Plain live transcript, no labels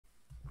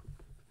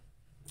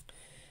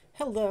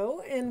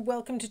Hello, and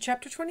welcome to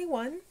Chapter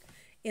 21.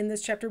 In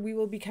this chapter, we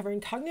will be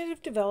covering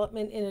cognitive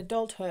development in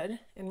adulthood.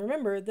 And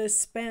remember, this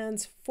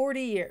spans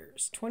 40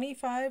 years,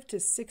 25 to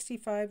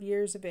 65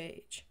 years of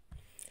age.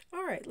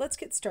 All right, let's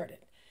get started.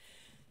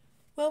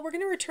 Well, we're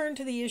going to return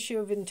to the issue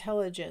of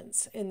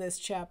intelligence in this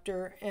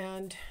chapter.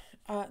 And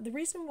the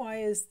reason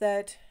why is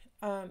that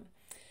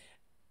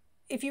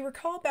if you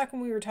recall back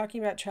when we were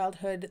talking about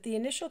childhood, the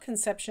initial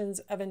conceptions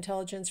of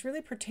intelligence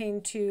really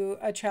pertain to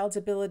a child's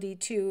ability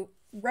to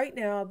right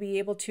now be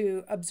able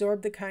to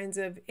absorb the kinds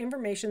of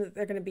information that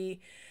they're going to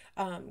be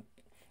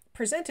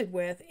presented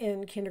with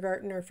in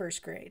kindergarten or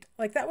first grade.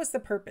 Like that was the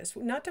purpose,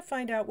 not to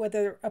find out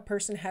whether a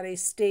person had a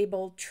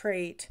stable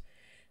trait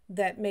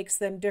that makes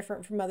them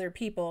different from other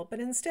people, but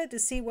instead to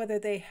see whether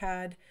they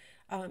had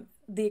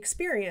the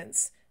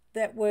experience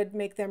that would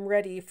make them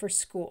ready for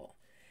school.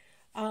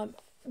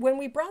 When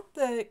we brought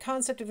the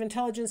concept of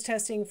intelligence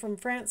testing from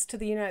France to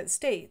the United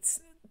States,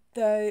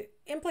 the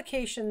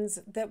implications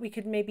that we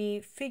could maybe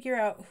figure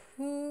out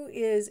who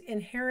is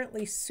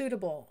inherently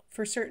suitable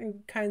for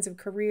certain kinds of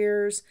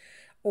careers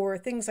or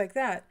things like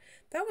that,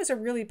 that was a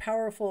really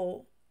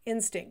powerful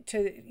instinct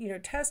to,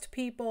 test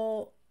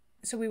people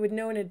so we would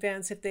know in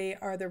advance if they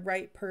are the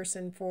right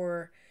person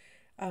for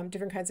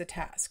different kinds of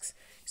tasks.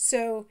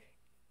 So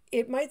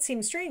it might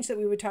seem strange that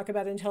we would talk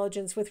about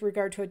intelligence with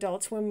regard to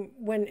adults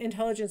when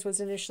intelligence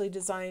was initially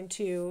designed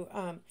to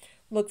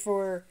look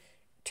for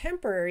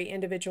temporary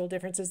individual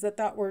differences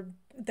that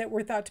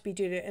were thought to be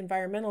due to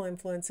environmental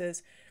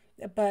influences.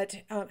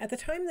 But at the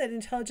time that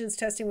intelligence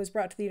testing was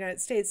brought to the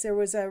United States, there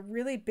was a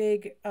really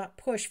big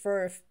push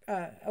for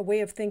a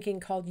way of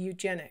thinking called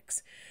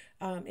eugenics.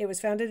 It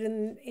was founded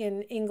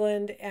in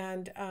England,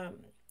 and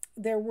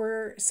there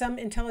were some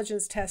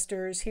intelligence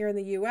testers here in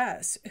the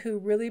US who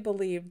really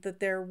believed that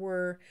there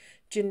were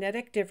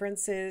genetic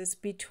differences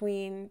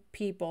between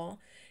people,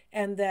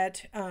 and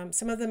that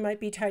some of them might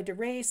be tied to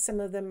race, some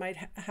of them might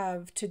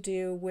have to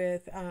do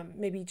with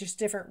maybe just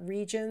different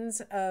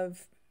regions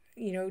of,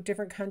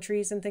 different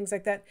countries and things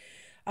like that.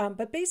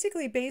 But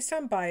basically, based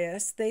on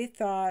bias, they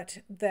thought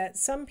that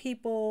some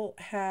people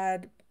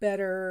had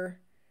better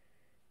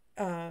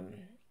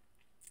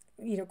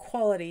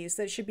qualities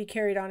that should be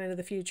carried on into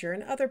the future,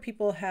 and other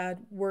people had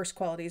worse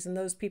qualities, and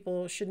those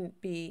people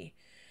shouldn't be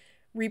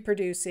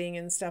reproducing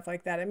and stuff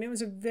like that. I mean, it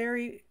was a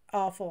very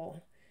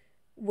awful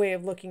way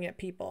of looking at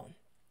people.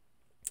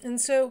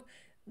 And so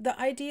the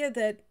idea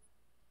that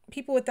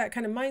people with that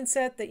kind of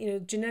mindset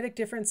that, genetic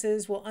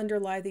differences will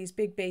underlie these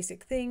big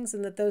basic things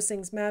and that those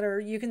things matter,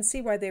 you can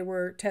see why they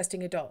were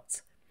testing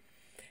adults.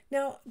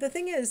 Now, the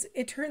thing is,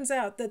 it turns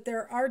out that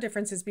there are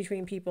differences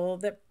between people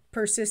that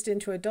persist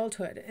into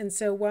adulthood. And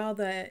so while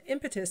the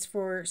impetus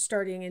for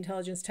starting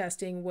intelligence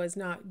testing was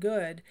not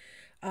good,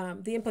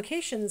 the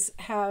implications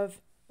have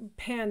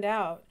panned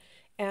out,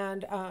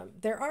 and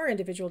there are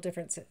individual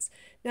differences.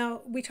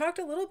 Now, we talked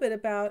a little bit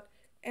about,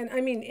 and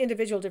I mean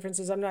individual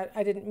differences,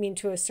 I didn't mean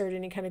to assert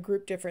any kind of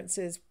group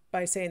differences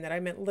by saying that. I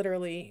meant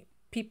literally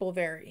people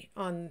vary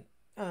on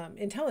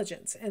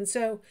intelligence. And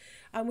so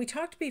we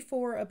talked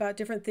before about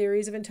different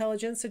theories of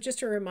intelligence. So just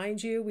to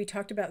remind you, we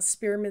talked about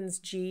Spearman's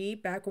G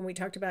back when we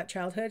talked about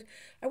childhood.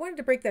 I wanted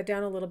to break that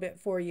down a little bit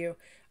for you.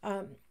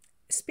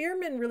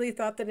 Spearman really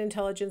thought that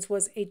intelligence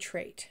was a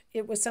trait.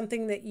 It was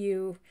something that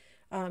you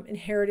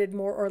inherited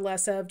more or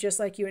less of, just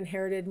like you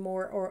inherited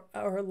more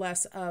or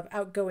less of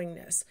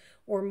outgoingness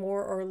or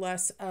more or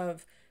less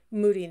of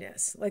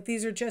moodiness. Like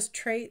these are just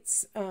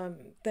traits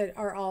that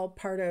are all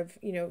part of,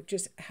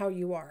 just how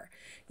you are.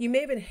 You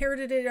may have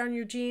inherited it on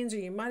your genes, or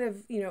you might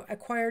have,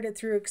 acquired it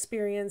through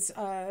experience.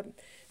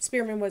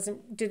 Spearman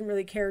didn't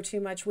really care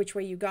too much which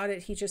way you got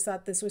it. He just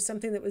thought this was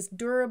something that was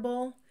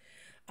durable,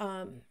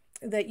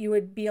 that you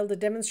would be able to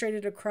demonstrate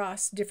it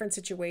across different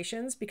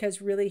situations,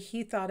 because really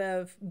he thought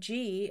of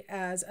G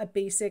as a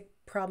basic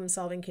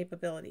problem-solving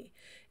capability.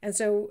 And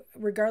so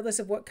regardless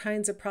of what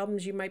kinds of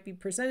problems you might be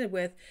presented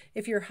with,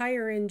 if you're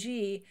higher in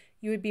G,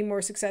 you would be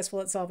more successful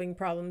at solving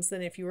problems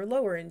than if you were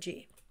lower in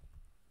G.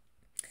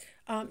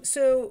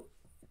 So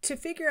to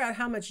figure out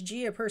how much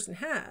G a person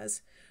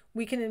has,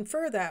 we can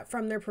infer that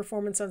from their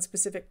performance on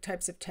specific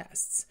types of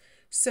tests.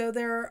 So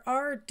there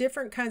are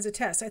different kinds of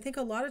tests. I think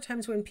a lot of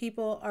times when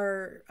people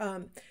are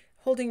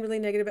holding really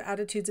negative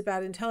attitudes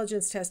about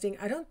intelligence testing,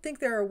 I don't think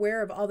they're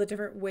aware of all the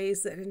different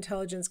ways that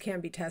intelligence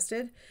can be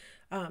tested.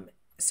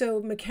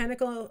 So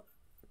mechanical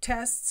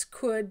tests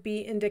could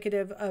be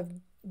indicative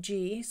of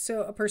G.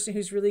 So a person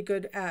who's really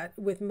good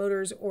with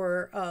motors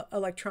or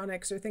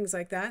electronics or things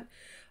like that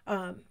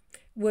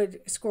would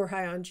score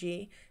high on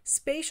G.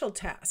 Spatial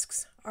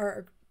tasks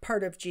are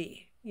part of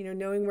G.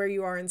 Knowing where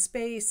you are in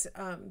space,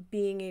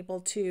 being able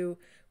to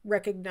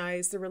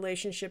recognize the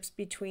relationships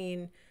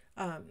between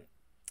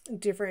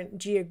different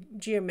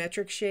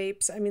geometric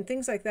shapes. I mean,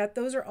 things like that.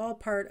 Those are all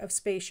part of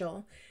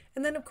spatial.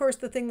 And then, of course,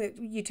 the thing that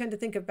you tend to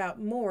think about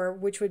more,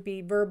 which would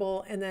be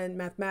verbal and then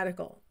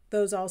mathematical,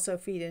 those also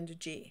feed into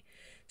G.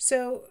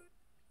 So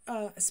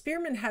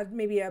Spearman had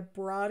maybe a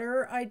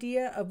broader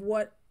idea of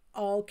what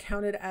all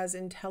counted as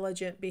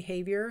intelligent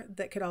behavior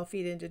that could all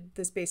feed into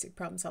this basic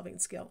problem solving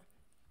skill.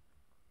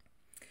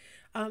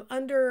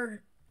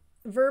 Under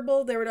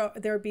verbal, there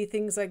would be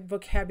things like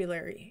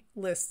vocabulary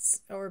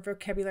lists or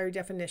vocabulary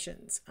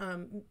definitions.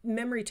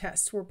 Memory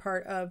tests were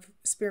part of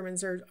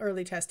Spearman's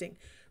early testing.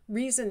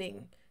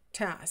 Reasoning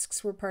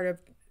tasks were part of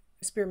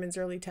Spearman's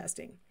early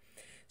testing.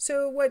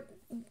 So what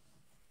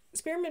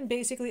Spearman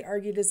basically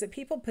argued is that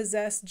people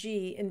possess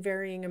G in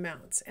varying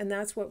amounts, and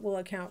that's what will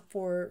account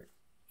for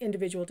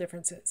individual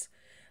differences.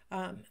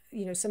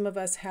 Some of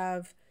us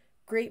have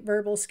great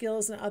verbal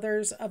skills and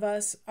others of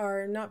us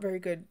are not very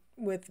good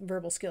with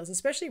verbal skills,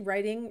 especially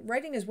writing.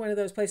 Writing is one of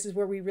those places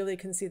where we really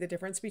can see the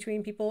difference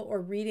between people, or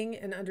reading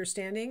and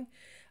understanding.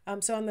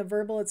 So on the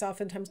verbal, it's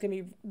oftentimes going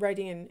to be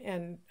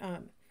writing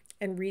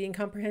and reading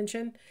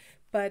comprehension.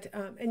 But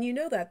and you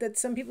know that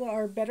some people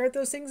are better at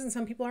those things and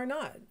some people are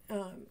not.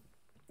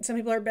 Some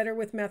people are better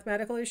with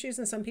mathematical issues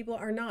and some people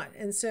are not.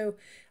 And so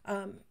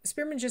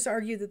Spearman just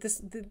argued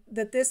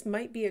that this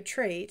might be a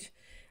trait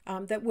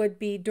that would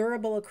be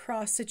durable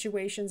across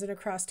situations and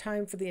across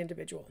time for the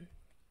individual.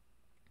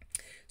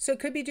 So it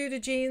could be due to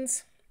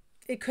genes.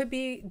 It could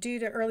be due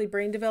to early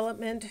brain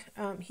development.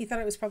 He thought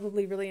it was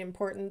probably really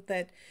important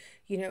that,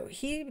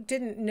 he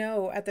didn't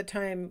know at the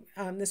time,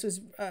 this was,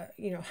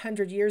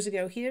 100 years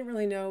ago, he didn't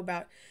really know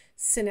about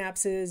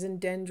synapses and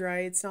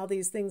dendrites and all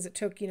these things that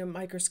took,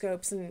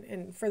 microscopes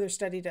and further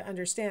study to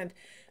understand.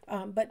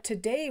 But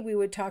today we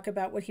would talk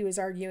about what he was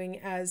arguing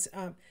as,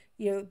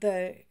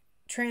 the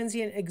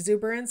transient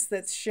exuberance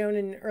that's shown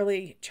in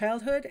early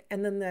childhood,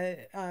 and then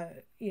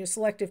the,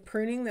 selective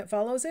pruning that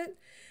follows it.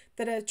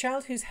 That a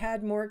child who's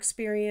had more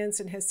experience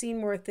and has seen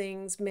more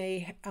things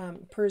may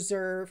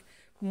preserve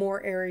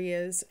more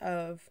areas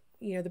of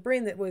the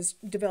brain that was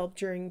developed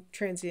during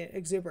transient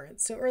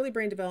exuberance. So early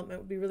brain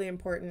development would be really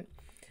important.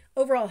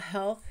 Overall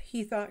health,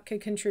 he thought,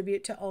 could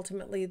contribute to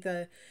ultimately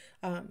the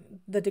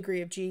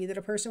degree of G that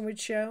a person would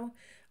show,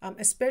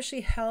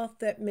 especially health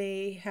that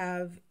may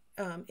have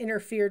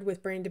interfered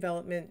with brain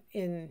development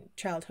in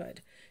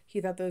childhood.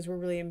 He thought those were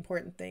really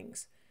important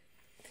things.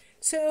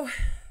 So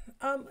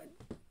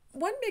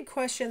one big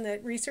question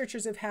that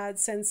researchers have had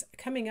since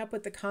coming up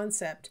with the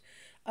concept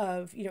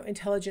of,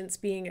 intelligence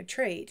being a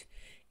trait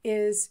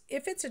is,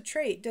 if it's a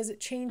trait, does it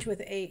change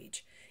with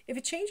age? If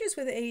it changes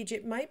with age,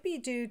 it might be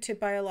due to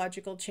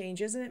biological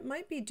changes and it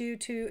might be due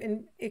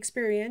to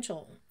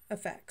experiential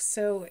effects.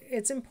 So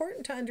it's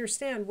important to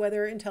understand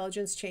whether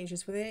intelligence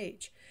changes with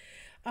age.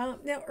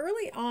 Now,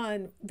 early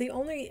on, the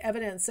only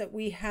evidence that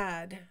we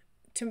had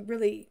to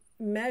really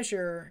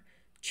measure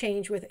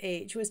change with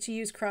age was to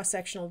use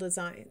cross-sectional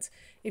designs.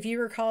 If you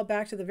recall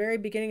back to the very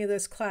beginning of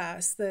this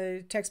class,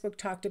 the textbook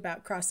talked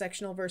about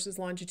cross-sectional versus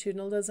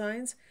longitudinal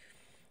designs.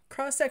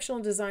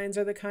 Cross-sectional designs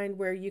are the kind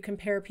where you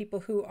compare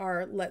people who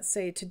are, let's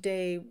say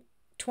today,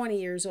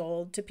 20 years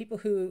old to people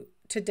who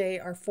today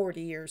are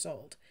 40 years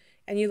old.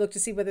 And you look to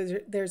see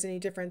whether there's any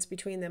difference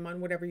between them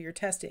on whatever you're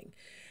testing.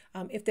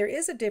 If there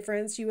is a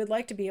difference, you would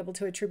like to be able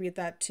to attribute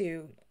that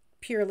to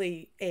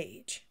purely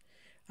age.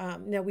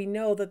 Now, we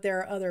know that there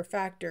are other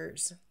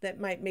factors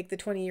that might make the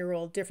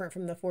 20-year-old different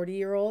from the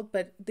 40-year-old,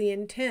 but the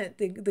intent,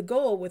 the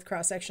goal with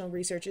cross-sectional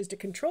research is to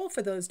control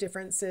for those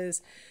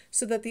differences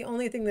so that the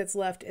only thing that's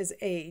left is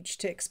age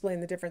to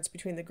explain the difference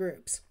between the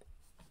groups.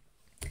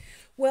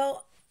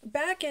 Well,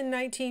 back in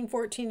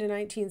 1914 to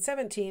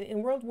 1917,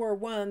 in World War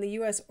I, the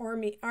U.S.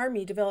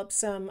 Army developed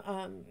some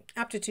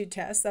aptitude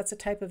tests. That's a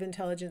type of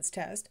intelligence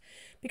test,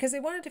 because they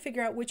wanted to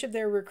figure out which of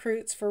their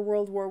recruits for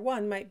World War I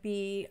might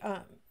be,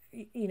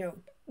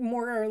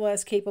 more or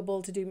less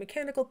capable to do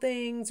mechanical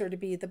things or to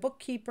be the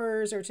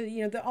bookkeepers or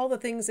to, all the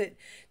things that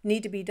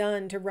need to be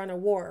done to run a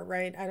war,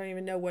 right? I don't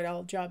even know what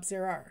all jobs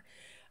there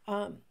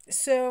are.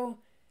 So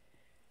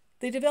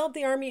they developed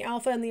the Army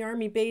Alpha and the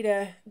Army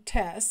Beta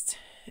tests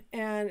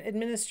and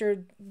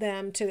administered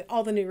them to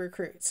all the new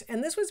recruits.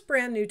 And this was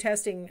brand new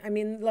testing. I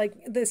mean, like,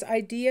 this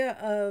idea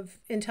of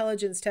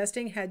intelligence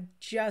testing had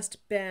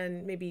just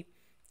been maybe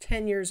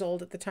 10 years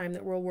old at the time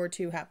that World War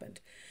II happened.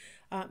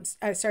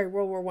 World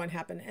War I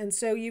happened. And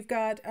so you've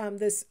got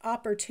this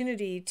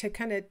opportunity to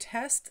kind of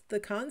test the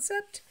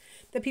concept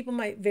that people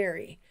might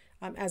vary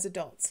as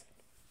adults.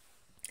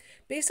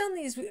 Based on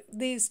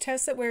these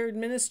tests that were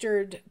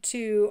administered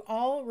to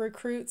all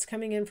recruits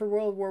coming in for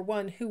World War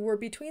I who were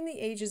between the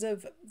ages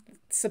of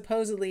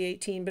supposedly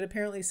 18, but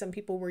apparently some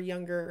people were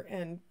younger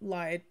and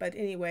lied, but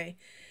anyway,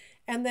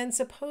 and then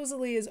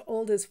supposedly as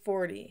old as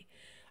 40.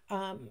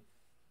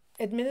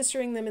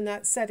 Administering them in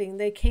that setting,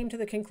 they came to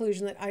the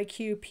conclusion that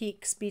IQ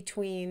peaks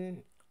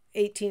between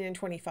 18 and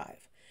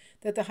 25,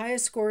 that the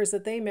highest scores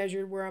that they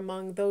measured were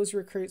among those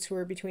recruits who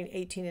were between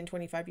 18 and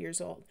 25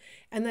 years old,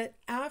 and that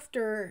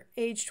after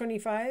age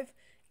 25,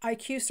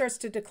 IQ starts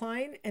to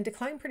decline and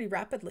decline pretty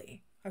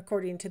rapidly,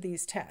 according to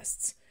these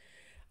tests.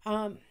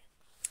 A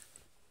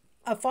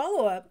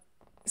follow-up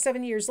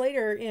 7 years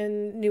later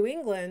in New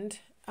England,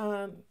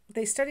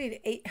 they studied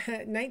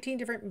 19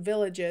 different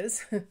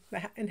villages, the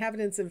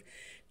inhabitants of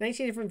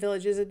 19 different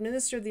villages,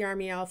 administered the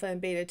Army Alpha and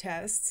Beta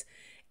tests,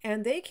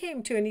 And they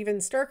came to an even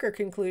starker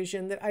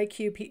conclusion that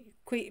IQ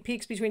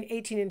peaks between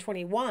 18 and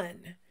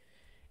 21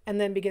 and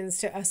then begins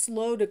to a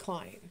slow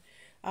decline.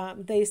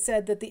 They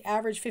said that the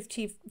average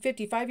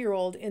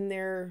 55-year-old in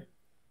their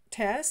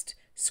test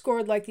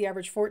scored like the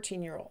average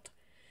 14-year-old.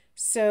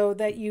 So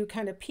that you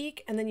kind of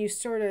peak and then you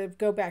sort of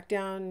go back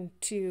down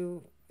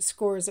to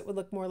scores that would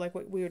look more like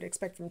what we would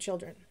expect from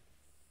children.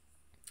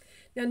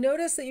 Now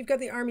notice that you've got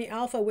the Army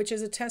Alpha, which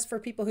is a test for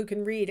people who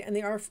can read, and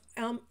the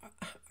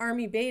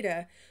Army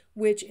Beta,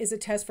 which is a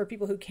test for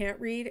people who can't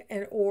read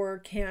and or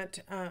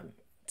can't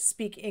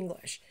speak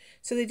English.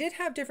 So they did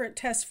have different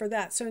tests for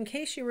that. So in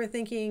case you were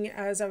thinking,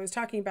 as I was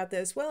talking about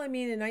this, well, I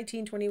mean, in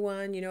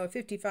 1921, a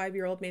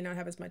 55-year-old may not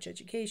have as much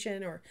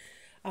education or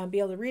be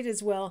able to read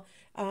as well.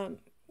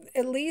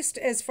 At least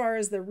as far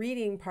as the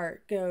reading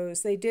part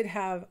goes, they did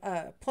have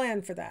a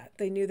plan for that.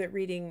 They knew that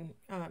reading,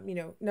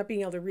 not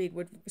being able to read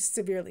would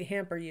severely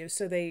hamper you.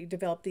 So they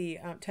developed the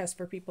test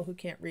for people who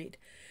can't read.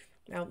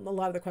 Now, a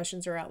lot of the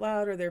questions are out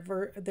loud or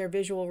they're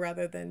visual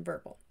rather than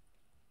verbal.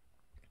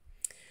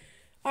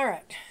 All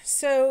right,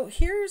 so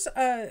here's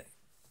a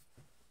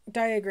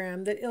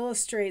diagram that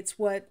illustrates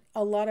what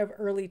a lot of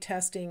early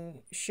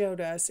testing showed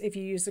us if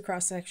you use the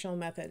cross-sectional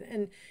method.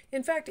 And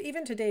in fact,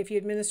 even today, if you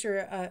administer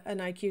an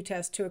IQ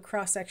test to a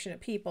cross-section of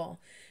people,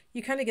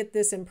 you kind of get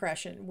this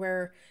impression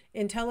where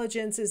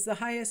intelligence is the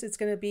highest it's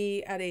going to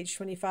be at age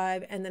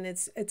 25, and then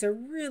it's a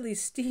really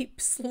steep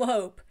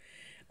slope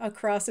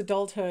across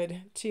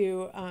adulthood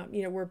to,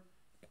 where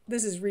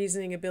this is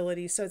reasoning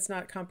ability, so it's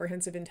not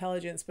comprehensive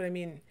intelligence, but I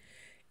mean,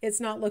 it's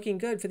not looking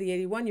good for the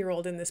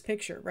 81-year-old in this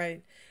picture,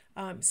 right?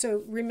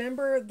 So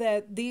remember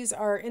that these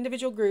are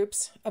individual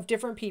groups of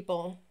different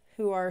people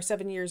who are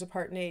 7 years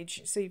apart in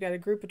age. So you've got a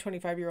group of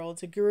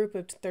 25-year-olds, a group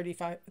of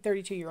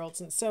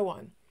 32-year-olds, and so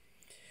on.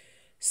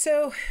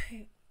 So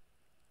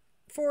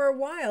for a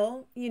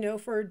while,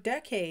 for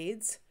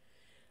decades,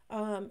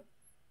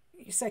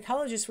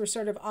 psychologists were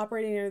sort of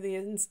operating under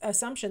the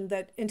assumption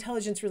that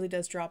intelligence really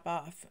does drop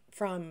off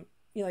from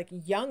like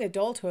young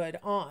adulthood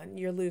on.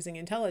 You're losing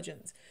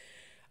intelligence.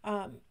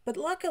 But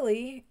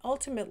luckily,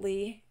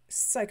 ultimately,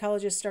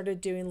 psychologists started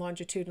doing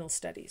longitudinal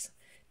studies.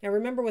 Now,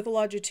 remember, with a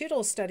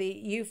longitudinal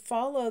study, you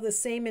follow the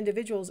same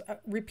individuals,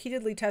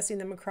 repeatedly testing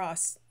them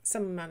across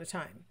some amount of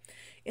time.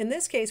 In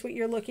this case, what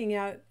you're looking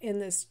at in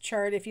this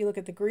chart, if you look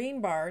at the green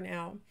bar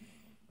now,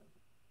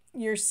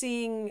 you're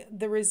seeing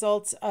the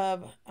results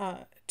of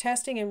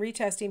testing and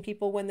retesting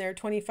people when they're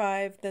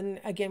 25, then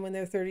again when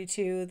they're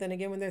 32, then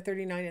again when they're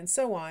 39, and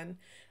so on,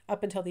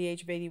 up until the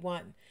age of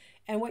 81.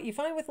 And what you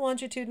find with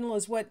longitudinal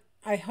is what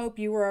I hope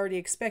you were already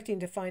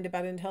expecting to find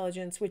about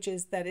intelligence, which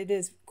is that it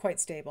is quite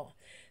stable.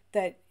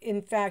 That,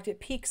 in fact, it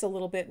peaks a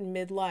little bit in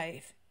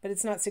midlife, but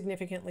it's not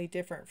significantly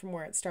different from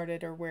where it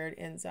started or where it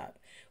ends up.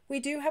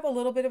 We do have a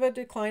little bit of a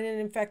decline, and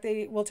in fact,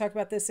 we'll talk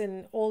about this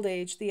in old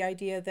age, the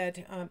idea that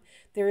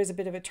there is a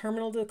bit of a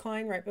terminal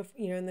decline, right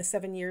before, in the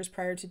 7 years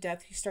prior to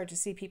death, you start to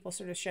see people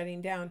sort of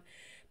shutting down.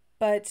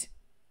 But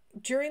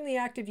during the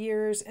active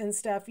years and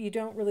stuff, you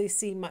don't really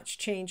see much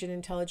change in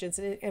intelligence,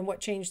 and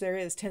what change there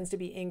is tends to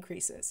be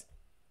increases.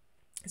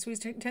 So we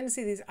tend to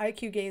see these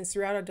IQ gains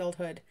throughout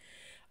adulthood.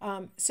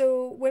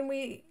 So when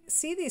we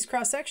see these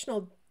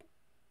cross-sectional,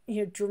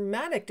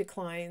 dramatic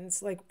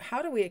declines, like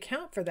how do we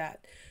account for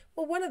that?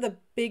 Well, one of the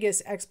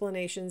biggest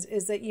explanations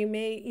is that you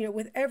may,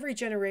 with every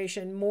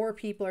generation, more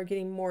people are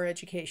getting more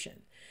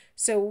education.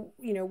 So,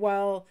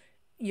 while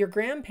your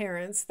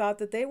grandparents thought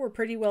that they were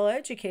pretty well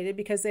educated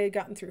because they had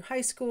gotten through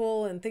high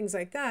school and things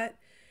like that,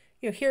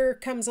 here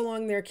comes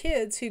along their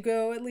kids who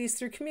go at least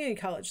through community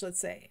college, let's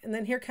say. And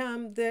then here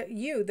come their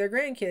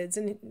grandkids,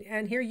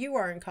 and here you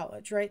are in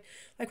college, right?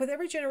 Like with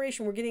every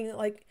generation, we're getting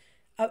like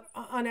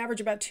on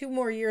average about 2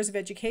 more years of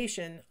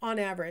education on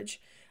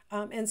average.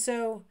 And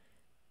so,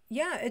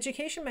 yeah,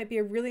 education might be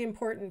a really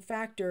important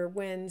factor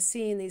when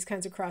seeing these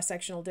kinds of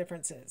cross-sectional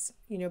differences.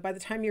 By the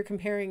time you're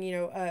comparing,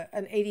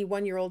 an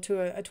 81-year-old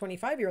to a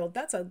 25-year-old,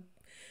 that's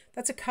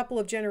a couple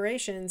of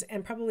generations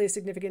and probably a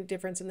significant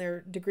difference in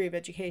their degree of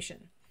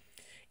education.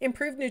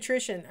 Improved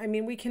nutrition. I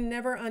mean, we can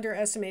never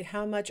underestimate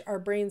how much our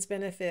brains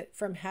benefit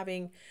from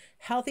having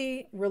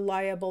healthy,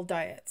 reliable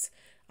diets.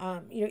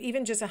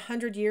 Even just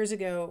 100 years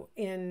ago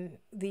in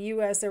the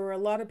US, there were a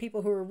lot of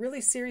people who were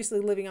really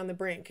seriously living on the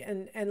brink,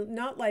 and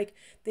not like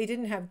they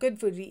didn't have good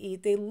food to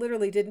eat. They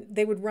literally didn't,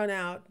 they would run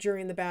out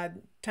during the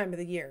bad time of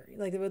the year.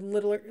 Like they would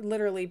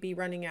literally be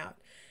running out.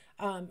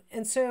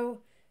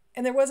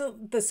 And there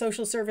wasn't the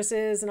social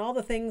services and all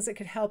the things that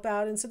could help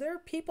out. And so there are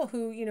people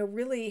who,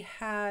 really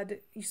had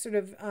sort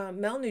of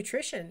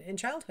malnutrition in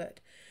childhood.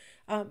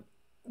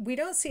 We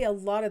don't see a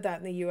lot of that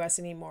in the US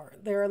anymore.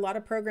 There are a lot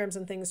of programs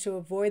and things to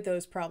avoid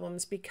those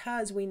problems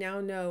because we now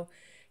know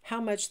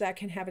how much that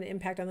can have an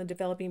impact on the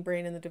developing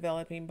brain and the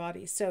developing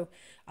body. So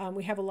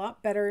we have a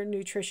lot better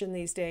nutrition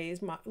these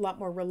days, a lot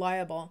more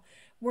reliable.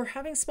 We're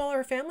having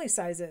smaller family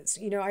sizes.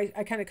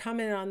 I kind of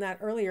commented on that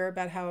earlier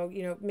about how,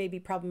 it may be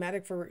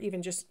problematic for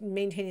even just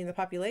maintaining the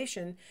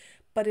population,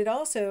 but it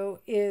also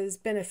is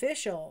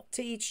beneficial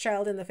to each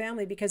child in the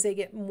family because they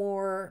get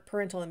more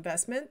parental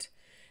investment.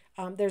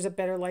 there's a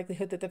better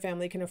likelihood that the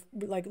family can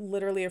like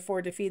literally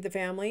afford to feed the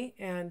family,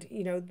 and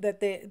you know that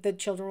the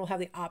children will have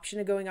the option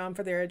of going on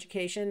for their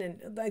education,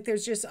 and like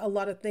there's just a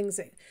lot of things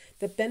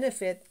that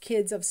benefit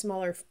kids of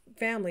smaller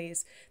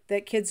families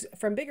that kids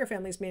from bigger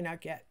families may not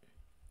get.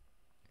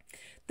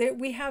 That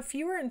we have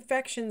fewer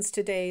infections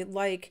today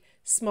like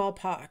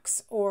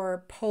smallpox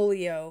or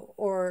polio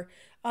or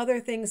other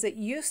things that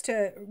used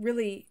to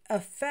really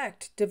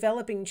affect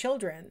developing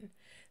children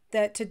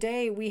that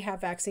today we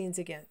have vaccines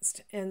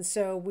against. And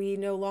so we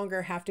no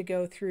longer have to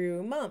go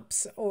through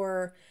mumps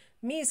or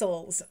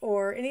measles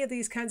or any of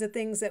these kinds of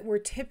things that were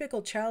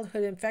typical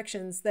childhood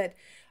infections that,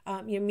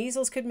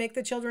 measles could make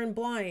the children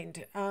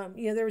blind.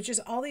 There was just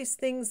all these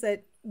things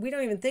that we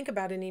don't even think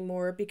about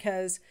anymore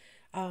because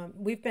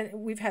we've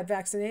had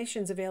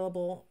vaccinations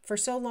available for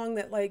so long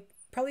that like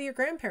probably your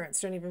grandparents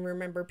don't even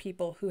remember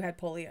people who had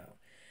polio.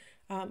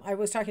 I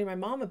was talking to my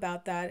mom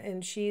about that,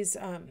 and she's,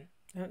 I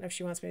don't know if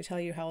she wants me to tell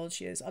you how old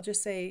she is. I'll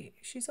just say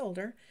she's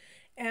older.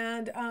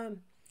 And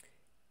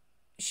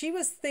she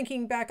was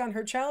thinking back on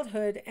her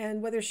childhood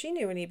and whether she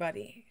knew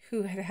anybody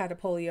who had had a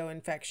polio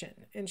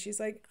infection. And she's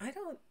like, I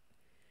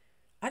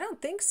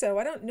don't think so.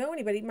 I don't know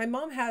anybody. My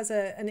mom has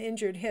an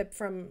injured hip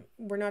from,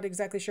 we're not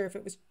exactly sure if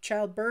it was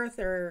childbirth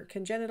or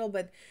congenital,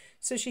 but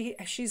so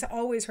she's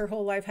always her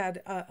whole life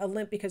had a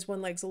limp because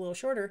one leg's a little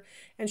shorter.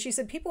 And she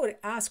said people would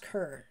ask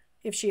her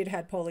if she had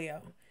had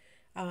polio.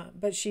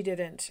 But she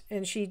didn't,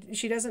 and she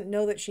doesn't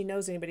know that she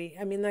knows anybody.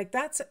 I mean, like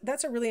that's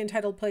a really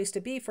entitled place to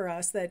be for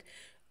us. That,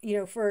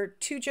 for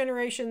 2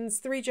 generations,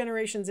 3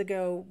 generations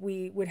ago,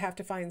 we would have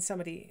to find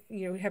somebody.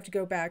 We'd have to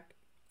go back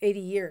 80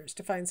 years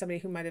to find somebody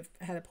who might have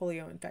had a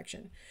polio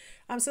infection.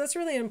 So that's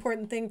really an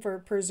important thing for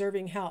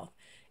preserving health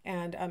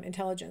and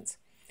intelligence.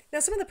 Now,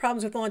 some of the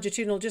problems with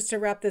longitudinal, just to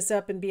wrap this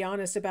up and be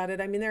honest about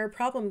it, I mean, there are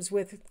problems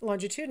with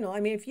longitudinal.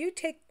 I mean, if you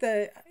take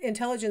the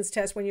intelligence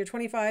test when you're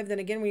 25, then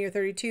again when you're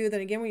 32,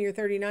 then again when you're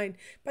 39,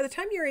 by the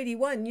time you're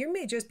 81, you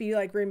may just be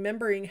like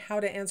remembering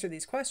how to answer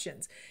these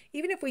questions.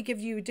 Even if we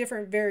give you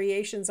different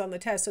variations on the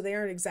test so they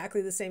aren't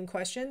exactly the same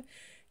question,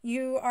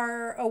 you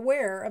are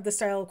aware of the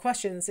style of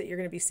questions that you're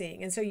going to be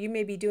seeing. And so you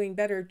may be doing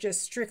better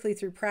just strictly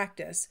through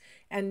practice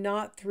and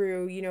not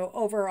through,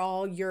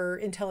 overall your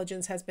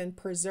intelligence has been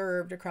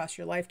preserved across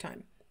your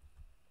lifetime.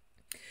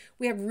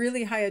 We have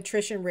really high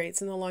attrition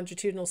rates in the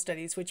longitudinal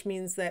studies, which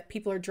means that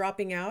people are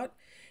dropping out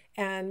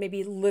and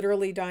maybe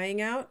literally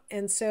dying out.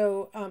 And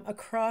so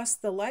across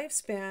the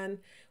lifespan,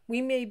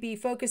 we may be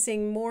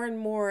focusing more and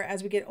more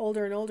as we get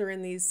older and older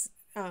in these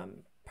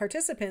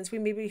participants, we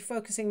may be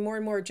focusing more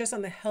and more just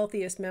on the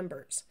healthiest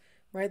members,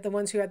 right? The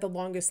ones who had the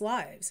longest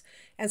lives.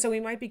 And so we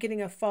might be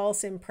getting a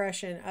false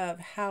impression of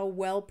how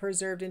well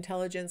preserved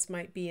intelligence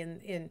might be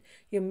in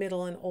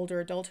middle and older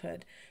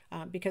adulthood,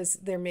 because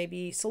there may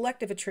be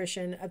selective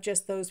attrition of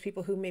just those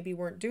people who maybe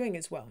weren't doing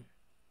as well.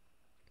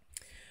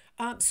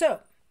 So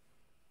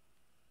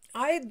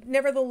I,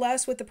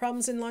 nevertheless, with the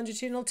problems in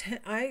longitudinal,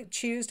 I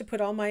choose to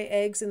put all my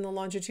eggs in the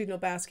longitudinal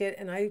basket,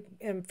 and I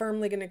am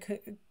firmly going to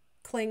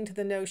cling to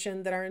the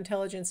notion that our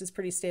intelligence is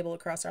pretty stable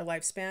across our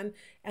lifespan,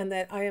 and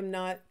that I am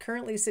not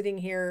currently sitting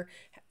here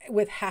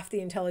with half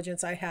the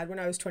intelligence I had when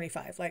I was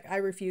 25. Like, I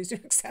refuse to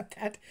accept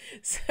that.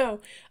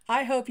 So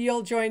I hope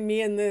you'll join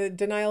me in the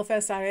denial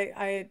fest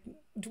I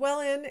dwell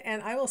in,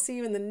 and I will see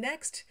you in the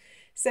next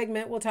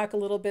segment. We'll talk a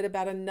little bit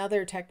about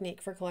another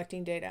technique for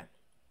collecting data.